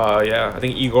 I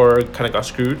think Igor kind of got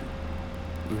screwed,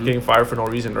 Mhm. getting fired for no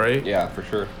reason, right? Yeah, for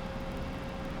sure.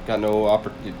 There's no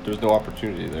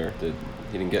opportunity there. He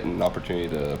didn't get an opportunity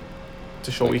to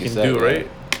To show Like what he you can said, do, yeah. right?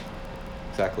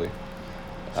 exactly.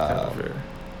 It's kind of Um, fair.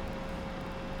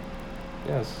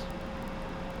 Yes.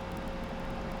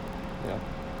 Yeah.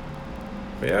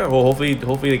 But yeah, well, hopefully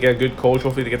they get a good coach.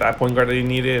 Hopefully they get that point guard that they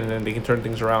needed, and then they can turn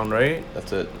things around, right?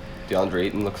 That's it. DeAndre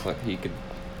Ayton looks like he could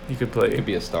He could play.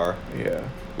 be a star, Yeah,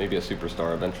 maybe a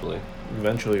superstar eventually.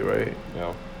 eventually, right?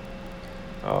 You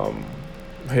know.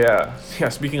 Yeah.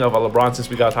 Speaking of LeBron, since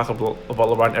we gotta talk about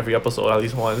LeBron every episode at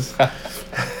least once.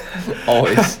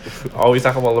 Always. Always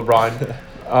talk about LeBron.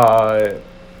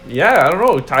 I don't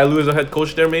know. Ty Lue is a head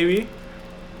coach there, maybe.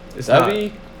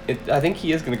 I think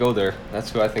he is gonna go there. That's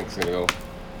who I think is gonna go.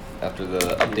 After the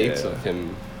updates Yeah. of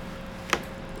him,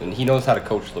 and he knows how to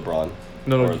coach LeBron.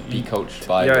 No, or be coached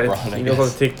by yeah, LeBron. he knows how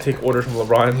to take orders from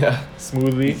LeBron. Yeah.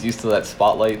 Smoothly. He's used to that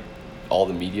spotlight, all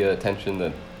the media attention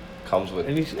that comes with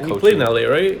And he coaching. played in LA,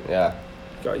 right? Yeah.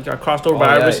 He got crossed over Oh,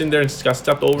 by yeah. Iverson there and got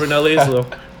stepped over in LA.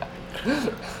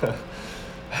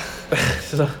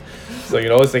 So you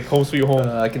know, it's like home sweet home.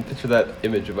 I can picture that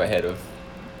image in my head of.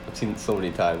 I've seen it so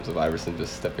many times of Iverson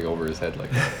just stepping over his head like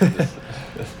that.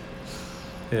 Just-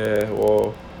 Yeah,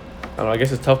 well, I don't know. I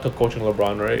guess it's tough to coaching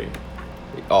LeBron, right?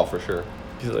 oh, for sure.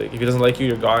 He's like, if he doesn't like you,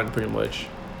 you're gone, pretty much.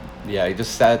 Yeah, he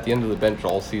just sat at the end of the bench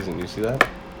all season. You see that?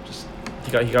 Just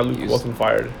He got Luke He's- Walton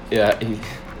fired, yeah,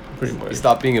 pretty much. he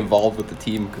stopped being involved with the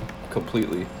team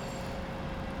completely.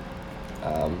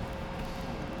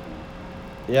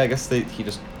 Yeah, I guess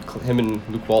him and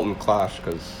Luke Walton clash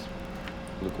because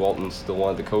Luke Walton still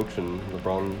wanted to coach and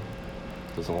LeBron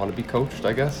doesn't want to be coached.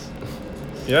 I guess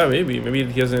Yeah, maybe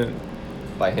he doesn't.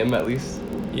 by him at least.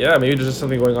 Yeah, maybe there's just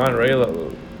something going on, right?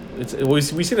 We've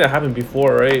seen that happen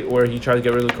before, right? Where he tried to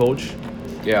get rid of the coach,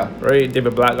 Yeah. right?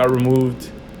 David Blatt got removed.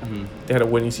 Mm-hmm. They had a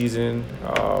winning season.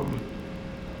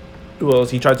 Who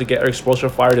else? He tried to get Eric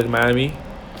Spoelstra fired in Miami.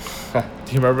 Do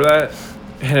you remember that?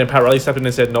 And then Pat Riley stepped in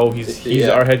and said, "No, he's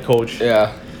Yeah. our head coach."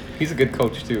 Yeah, he's a good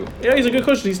coach too. Yeah, he's a good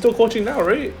coach. He's still coaching now,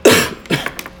 right?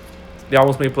 They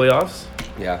almost made playoffs.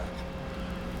 Yeah.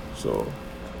 So,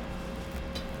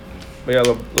 but yeah,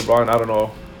 LeBron. I don't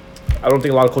know. I don't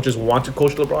think a lot of coaches want to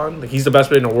coach LeBron. Like, he's the best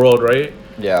player in the world, right?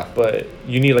 Yeah, But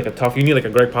you need like a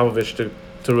Greg Popovich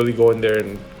to really go in there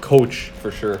and coach. for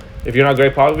sure. If you're not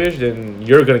Greg Popovich, then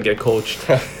you're gonna get coached.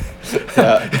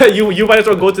 Yeah. you might as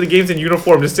well go to the games in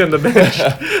uniform, just sit on the bench.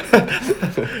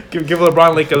 give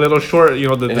LeBron like a little short, the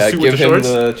Yeah, suit give with the him shorts.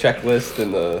 the checklist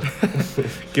and the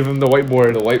Give him the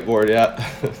whiteboard. whiteboard. Yeah.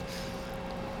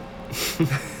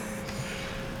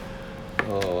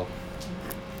 Oh.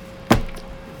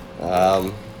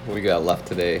 What we got left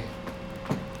today?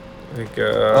 Like,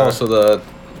 So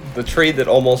the trade that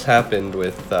almost happened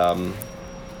with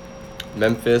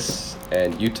Memphis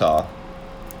and Utah.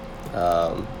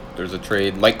 There's a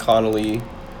trade. Mike Connolly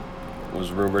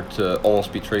was rumored to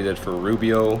almost be traded for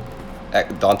Rubio,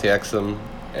 Dante Exum,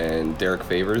 and Derek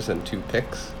Favors and 2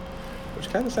 picks, which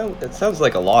kind of sounds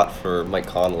like a lot for Mike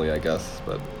Connolly, I guess,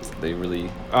 but they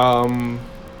really.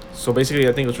 So basically,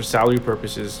 I think it was for salary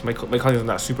purposes. Mike Conley's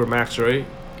not super max, right?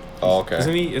 Oh, okay.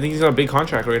 Isn't he? I think he's on a big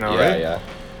contract right now, right? Yeah.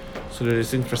 So they're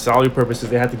just thinking for salary purposes,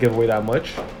 they had to give away that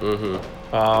much. Mm-hmm.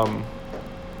 I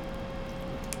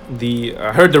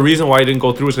heard the reason why it didn't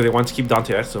go through is because they wanted to keep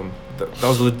Dante Exum. That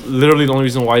was literally the only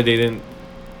reason why they didn't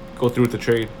go through with the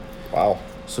trade. Wow.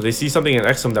 So they see something in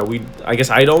Exum that I guess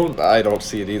I don't. I don't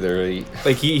see it either.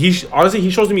 Honestly, he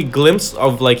shows me a glimpse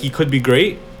of like he could be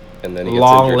great. And then he gets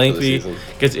Long, injured lengthy, for the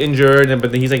season. gets injured,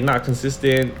 but then he's like not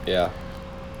consistent. Yeah.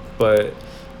 But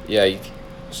Yeah.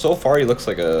 So far, he looks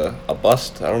like a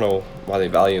bust. I don't know why they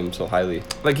value him so highly.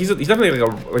 like he's definitely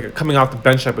like a coming off the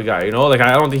bench type of guy, Like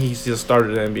I don't think he's a starter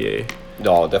in the NBA.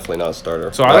 No, definitely not a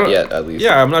starter. So not I don't, yet, at least.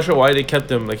 Yeah, I'm not sure why they kept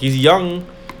him. Like he's young,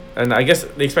 and I guess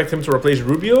they expect him to replace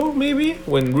Rubio maybe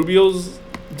when Rubio's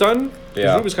done. 'Cause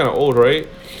Yeah. Rubio's kind of old, right?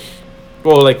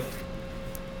 Well, like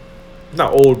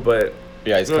not old, but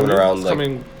Yeah, he's you know coming what I around mean? like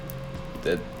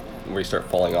Coming. where you start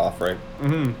falling off, right?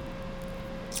 Mm-hmm.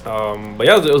 But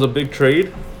yeah, it was a big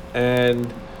trade,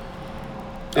 and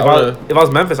if I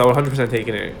was Memphis, I would 100%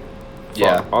 taken it. For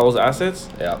Yeah. all those assets.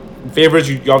 Yeah. Favors,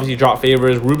 you obviously drop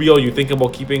Favors. Rubio, you think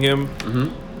about keeping him. Mm-hmm.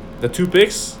 The 2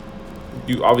 picks,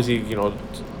 you obviously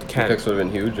can't. Picks would have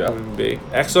been huge. Yeah. Big.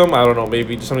 Exum, I don't know,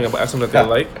 maybe just something about Exum that they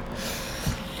like.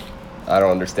 I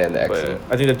don't understand the But exit.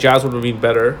 I think the Jazz would have been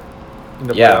better in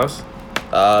the Yeah. playoffs.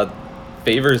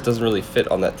 Favors doesn't really fit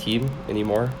on that team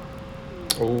anymore.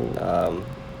 Oh.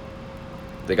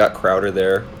 They got Crowder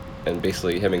there, and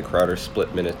basically him and Crowder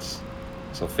split minutes.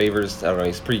 So Favors, I don't know,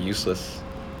 he's pretty useless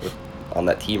on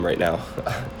that team right now.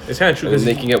 It's kind of true. And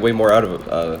they can get way more out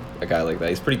of a guy like that.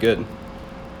 He's pretty good.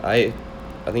 I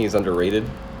think he's underrated.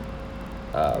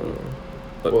 But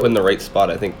put in the right spot,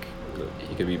 I think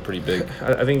he could be pretty big.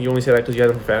 I think you only say that because you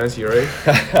had him in fantasy, right?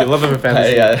 You love him in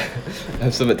fantasy. I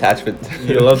have some attachment.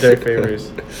 You love Derek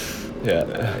Favors.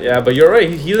 Yeah. But you're right.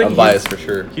 He's like I'm biased for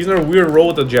sure. He's in a weird role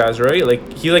with the Jazz, right?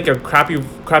 Like he's like a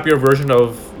crappier version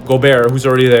of Gobert, who's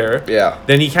already there. Yeah.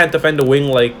 Then he can't defend the wing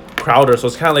like Crowder, so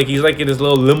it's kind of like he's like in his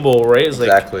little limbo, right? It's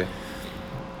exactly.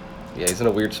 Yeah, he's in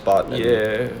a weird spot.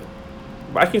 Yeah.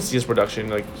 But I can see his production.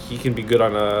 Like he can be good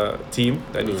on a team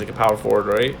that needs like a power forward,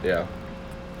 right? Yeah.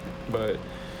 But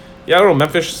yeah, I don't know.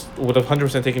 Memphis would have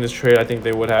 100% taken this trade. I think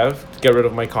they would have to get rid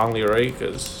of Mike Conley, right?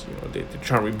 Because they're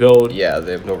trying to rebuild. Yeah,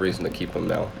 they have no reason to keep him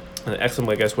now. And Exum,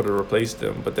 I guess, would have replaced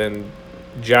him. But then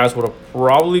Jazz would have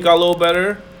probably got a little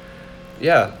better.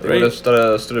 Yeah, they would have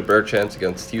stood a better chance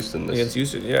against Houston. Against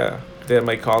Houston, yeah. They had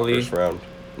Mike Conley. First round.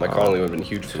 Mike Conley would have been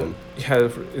huge for them. Yeah,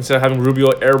 instead of having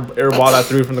Rubio airball that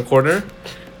through from the corner.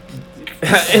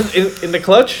 in the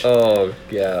clutch. Oh,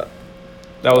 yeah.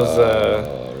 That was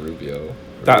Rubio.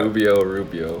 That,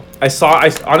 Rubio. I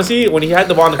honestly, when he had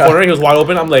the ball in the corner, he was wide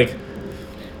open. I'm like,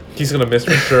 he's gonna miss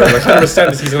for sure. Like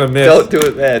 100% he's gonna miss. Don't do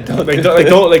it, man. Don't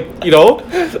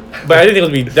But I didn't think it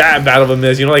would be that bad of a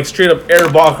miss. Like straight up air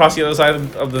ball across the other side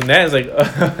of the net. It's like,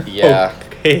 yeah.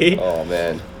 Okay. Oh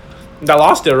man. That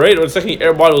lost it, right? When the second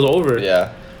air ball was over.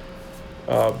 Yeah.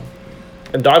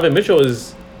 And Donovan Mitchell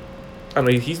is, I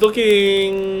mean, he's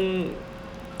looking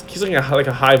like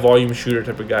a high volume shooter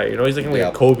type of guy. He's looking like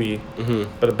a Kobe,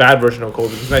 but a bad version of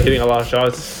Kobe. He's not hitting a lot of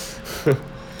shots.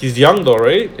 He's young though,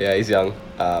 right? Yeah, he's young.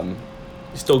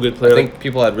 He's still a good player. I think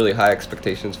people had really high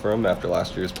expectations for him after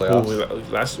last year's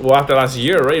playoffs. After last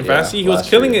year, right? In fantasy, he was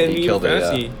killing it in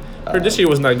fantasy. Yeah. Heard this year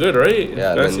wasn't that good, right?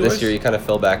 Yeah, and then this year he kind of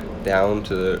fell back down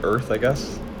to earth, I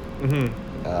guess. So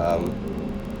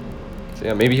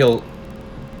yeah, maybe he'll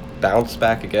bounce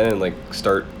back again and like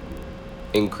start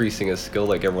increasing his skill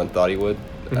like everyone thought he would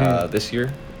this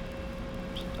year.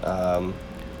 Yeah,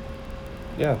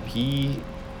 he's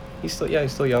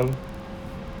still young.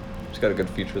 He's got a good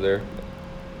future there.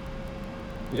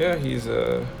 Yeah, he's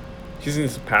in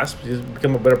his past. He's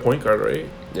become a better point guard, right?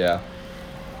 Yeah.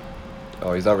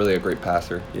 Oh, he's not really a great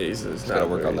passer. Yeah, he's got to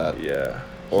work on that. Yeah.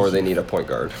 Or they need a point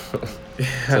guard.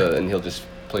 And he'll just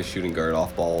play shooting guard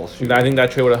off balls. I think that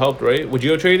trade would have helped, right? Would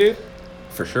you have traded?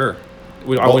 For sure.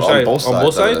 On which side? On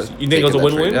both sides? You think it was a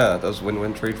win-win? Yeah, that was a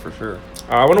win-win trade for sure.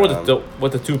 I wonder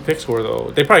what the two picks were,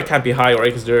 though. They probably can't be high, right?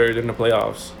 Because they're in the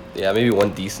playoffs. Yeah, maybe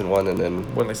one decent one and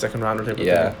then... One like second rounder type of thing.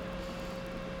 Yeah,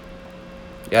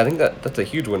 I think that's a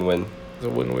huge win-win. It's a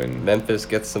win-win. Memphis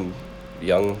gets some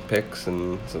young picks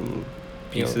and some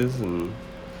pieces and...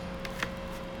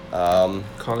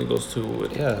 Conley goes to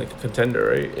like a contender,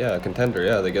 right? Yeah, a contender.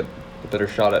 Yeah, they get a better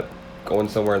shot at going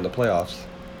somewhere in the playoffs.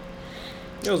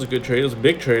 Yeah, it was a good trade. It was a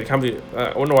big trade. I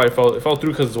wonder why it fell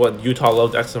through because Utah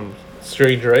loved Exum.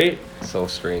 Strange, right? So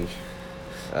strange.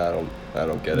 I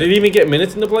don't get it. Did he even get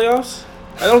minutes in the playoffs?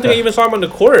 I don't think I even saw him on the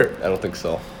court. I don't think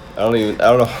so. I don't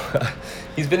know.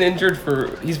 He's been in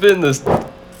this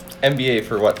NBA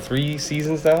for what, 3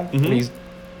 seasons now? And he's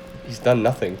done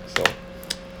nothing. So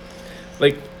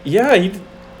like, yeah,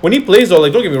 when he plays though,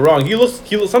 like, don't get me wrong, he looks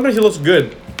sometimes he looks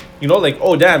good. Like,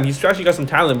 oh damn, he's actually got some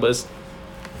talent, but it's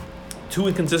too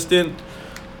inconsistent.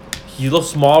 He looks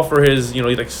small for his, he's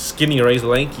like skinny, right? He's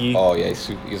lanky. Oh yeah,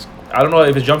 he's I don't know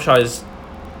if his jump shot is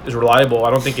reliable. I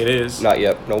don't think it is. Not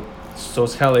yet. Nope. So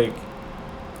it's kind of like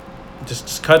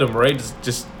just cut him, right?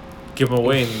 Just give him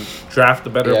away and draft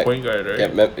the better point guard,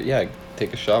 right?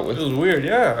 Take a shot with. It was weird,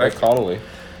 yeah. Like Conley.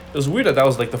 It was weird that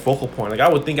was like the focal point. Like I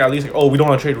would think at least, we don't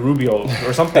want to trade Rubio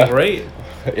or something, right?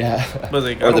 Yeah. But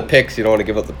like, or the picks. You don't want to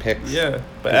give up the picks. Yeah,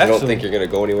 but you don't think you're gonna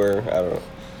go anywhere. I don't know.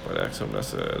 But Exum,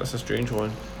 that's a strange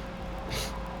one.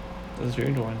 That's a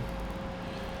strange one.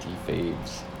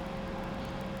 D-Faves.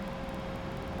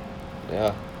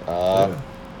 Yeah. I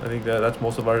think that's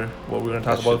most of what we're gonna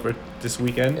talk about for this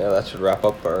weekend. Yeah, that should wrap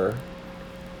up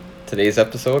today's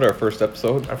episode, our first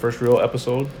episode. Our first real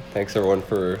episode. Thanks everyone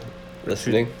for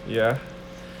listening. Yeah.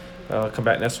 Come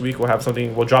back next week. We'll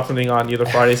drop something on either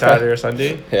Friday, Saturday, or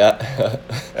Sunday. Yeah.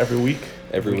 Every week.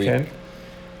 Every week.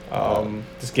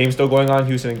 This game's still going on.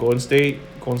 Houston and Golden State.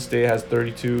 Golden State has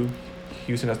 32.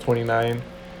 Houston has 29.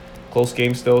 Close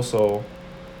game still. So.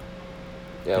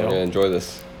 Yeah, we're gonna enjoy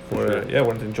this. We're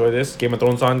gonna enjoy this. Game of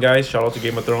Thrones on, guys. Shout out to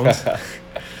Game of Thrones.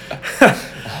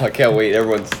 I can't wait.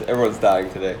 Everyone's dying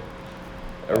today.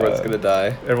 Everyone's gonna die.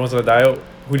 Everyone's gonna die.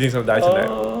 Who do you think's gonna die tonight?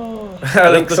 Oh.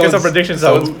 Let's get some predictions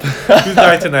out. Who's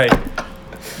dying tonight?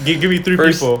 Give me three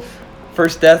people.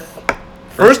 First death.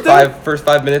 First death? First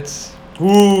 5 minutes.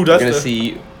 Ooh, that's We're gonna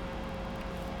see.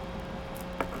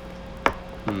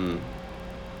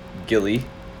 Gilly.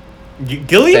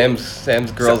 Gilly?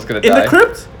 Sam's girl's gonna in die. the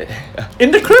crypt?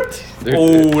 In the crypt?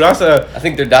 Oh, that's a. I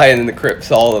think they're dying in the crypts,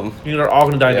 all of them. You know, they're all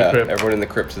gonna die in the crypt. Everyone in the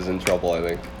crypts is in trouble, I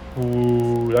think.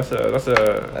 Ooh, that's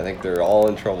a. I think they're all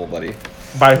in trouble, buddy.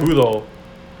 By who though?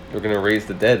 They're gonna raise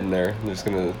the dead in there. They're just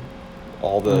gonna.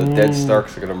 All the dead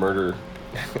Starks are gonna murder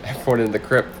everyone in the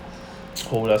crypt.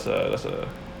 Oh, that's a.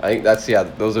 I think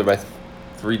those are my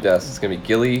 3 deaths. It's gonna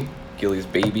be Gilly's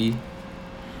baby.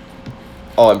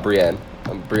 Oh, and Brienne.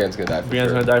 Brienne's gonna die for Brienne's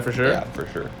sure. gonna die for sure? Yeah, for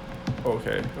sure.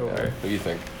 Okay. Yeah. What do you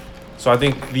think? So I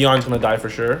think Theon's gonna die for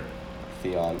sure.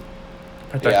 Theon.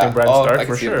 Protecting Bran Stark I can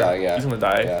for see sure. him dying, yeah. He's gonna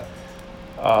die.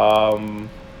 Yeah.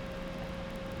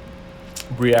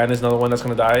 Brienne is another one that's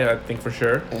gonna die, I think for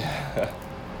sure.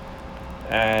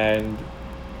 And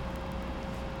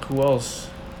who else?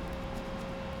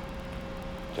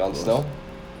 Jon Snow?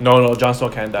 No, Jon Snow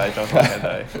can't die. Jon Snow can't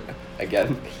die.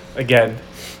 Again.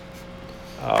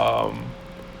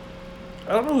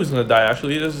 I don't know who's gonna die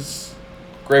actually. This is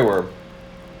Grey Worm.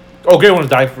 Oh, Grey Worm's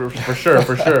die for sure,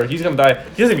 for sure. He's gonna die.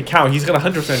 He doesn't even count. He's gonna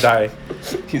 100% die.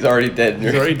 He's already dead.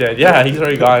 He's already dead. Yeah, he's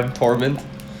already gone. Tormund.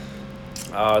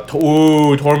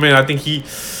 Tormund. I think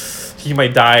he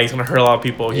might die. He's gonna hurt a lot of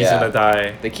people. He's gonna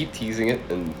die. They keep teasing it,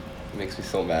 and it makes me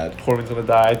so mad. Tormund's gonna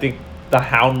die. I think the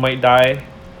Hound might die.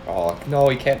 Oh no,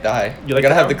 he can't die. You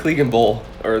gotta have the Clegane Bowl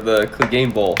or the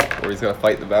Clegane Bowl, where he's gonna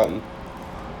fight the Mountain.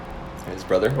 His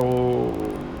brother. Oh.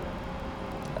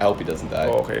 I hope he doesn't die.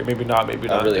 Oh, okay, maybe not. I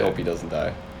really hope he doesn't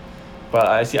die. But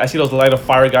I see those Light of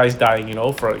Fire guys dying. You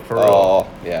know, for real. Oh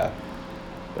yeah.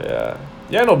 But yeah.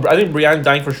 Yeah, no, I think Brienne's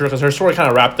dying for sure because her story kind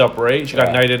of wrapped up, right? She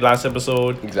got knighted last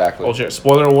episode. Exactly. Oh shit!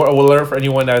 Spoiler alert for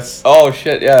anyone that's. Oh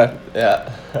shit! Yeah.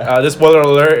 This spoiler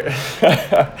alert.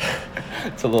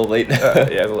 It's a little late.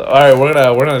 Yeah. All right, we're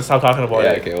gonna stop talking about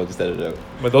it. Okay, we'll just edit it out.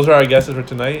 But those are our guesses for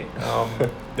tonight.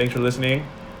 Thanks for listening,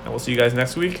 and we'll see you guys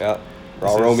next week. Yeah.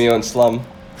 Raw Romeo and Slum.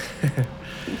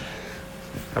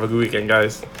 Have a good weekend,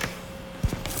 guys.